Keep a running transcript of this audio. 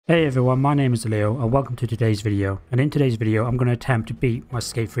Hey everyone, my name is Leo and welcome to today's video. And in today's video I'm going to attempt to beat my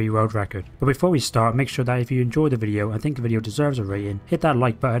S.K.A.T.E world record. But before we start, make sure that if you enjoy the video and think the video deserves a rating, hit that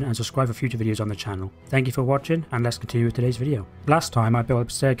like button and subscribe for future videos on the channel. Thank you for watching and let's continue with today's video. Last time I built a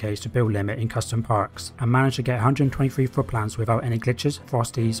staircase to build limit in custom parks and managed to get 123 footplants without any glitches,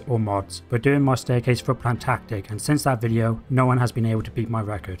 frosties or mods. But doing my staircase footplant tactic, and since that video no one has been able to beat my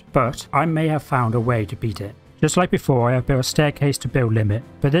record. But I may have found a way to beat it. Just like before, I have built a staircase to build limit,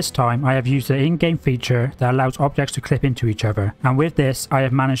 but this time I have used the in-game feature that allows objects to clip into each other, and with this I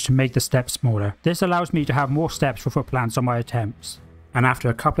have managed to make the steps smaller. This allows me to have more steps for footplants on my attempts, and after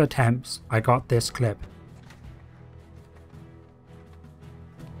a couple of attempts I got this clip.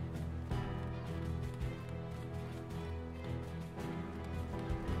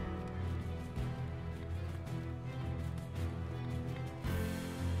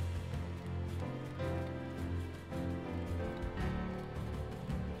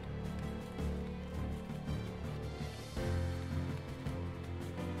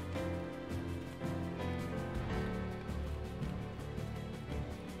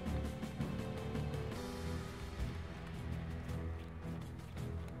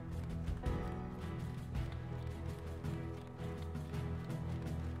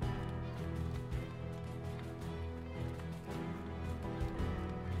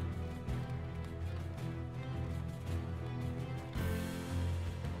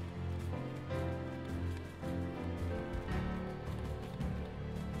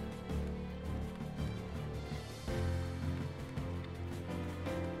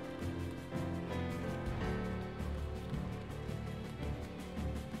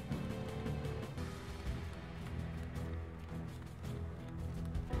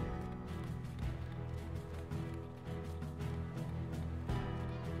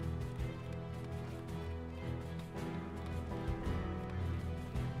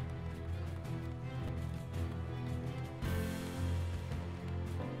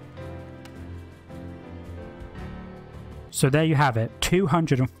 So there you have it,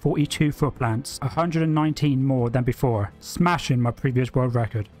 242 footplants, 119 more than before, smashing my previous world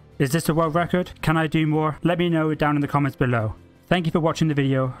record. Is this a world record? Can I do more? Let me know down in the comments below. Thank you for watching the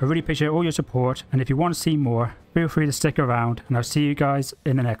video, I really appreciate all your support, and if you want to see more, feel free to stick around, and I'll see you guys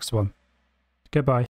in the next one. Goodbye.